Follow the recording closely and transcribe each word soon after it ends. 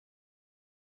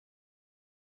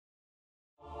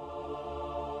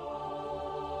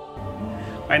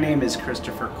My name is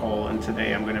Christopher Cole, and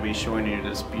today I'm going to be showing you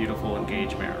this beautiful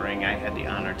engagement ring I had the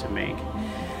honor to make.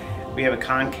 We have a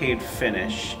concave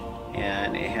finish,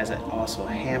 and it has also a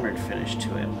hammered finish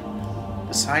to it.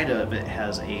 The side of it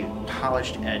has a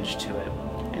polished edge to it,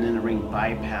 and then the ring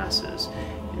bypasses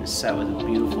and is set with a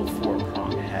beautiful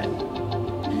 4-pronged head.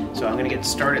 So I'm going to get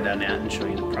started on that and show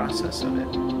you the process of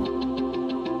it.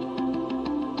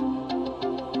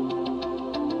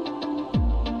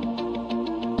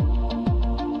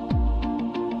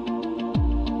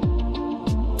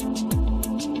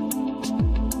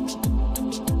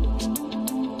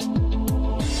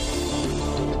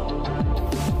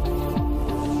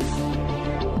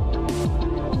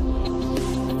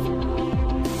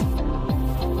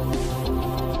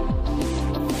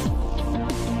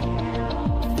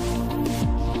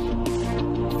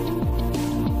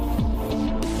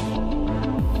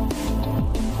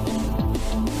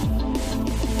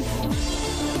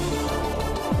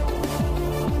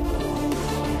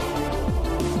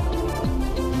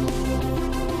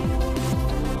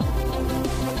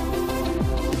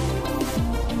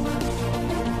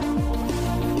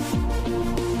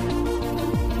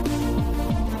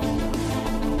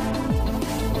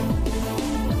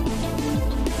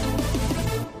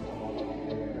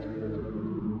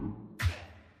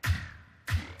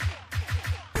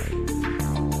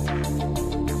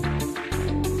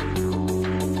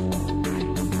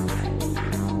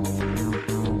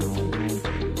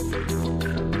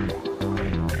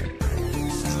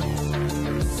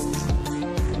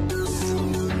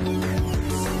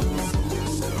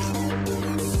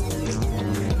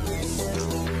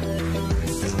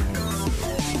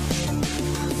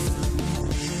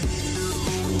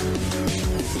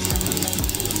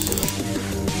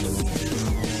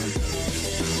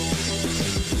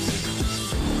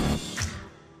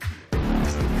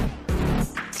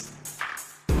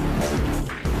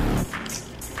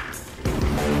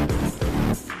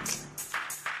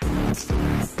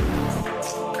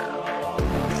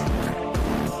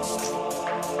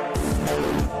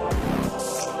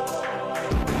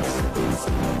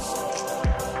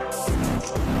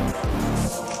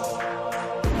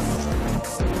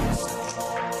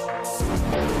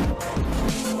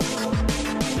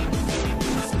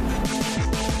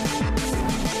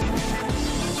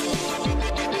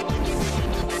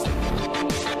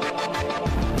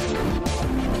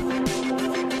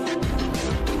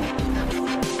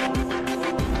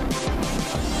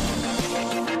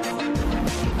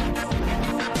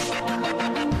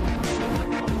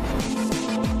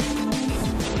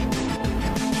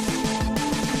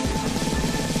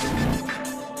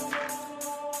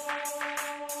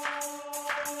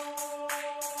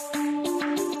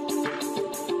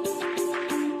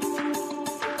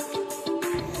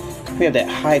 We have that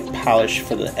high polish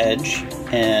for the edge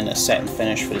and a satin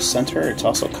finish for the center. It's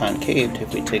also concaved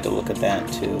if we take a look at that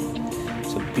too.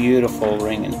 It's a beautiful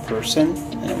ring in person,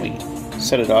 and then we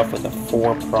set it off with a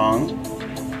 4-prong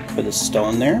for the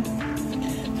stone there.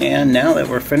 And now that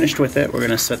we're finished with it, we're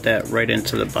going to set that right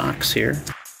into the box here.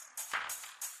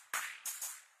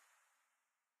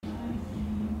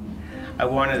 I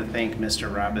wanted to thank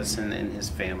Mr. Robinson and his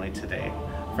family today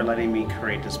for letting me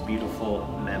create this beautiful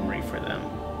memory for them.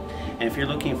 And if you're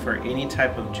looking for any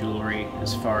type of jewelry,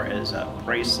 as far as a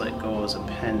bracelet goes, a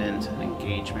pendant, an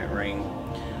engagement ring,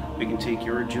 we can take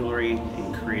your jewelry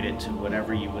and create it to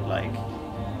whatever you would like.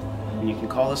 And you can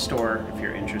call the store if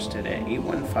you're interested at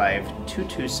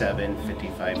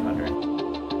 815-227-5500.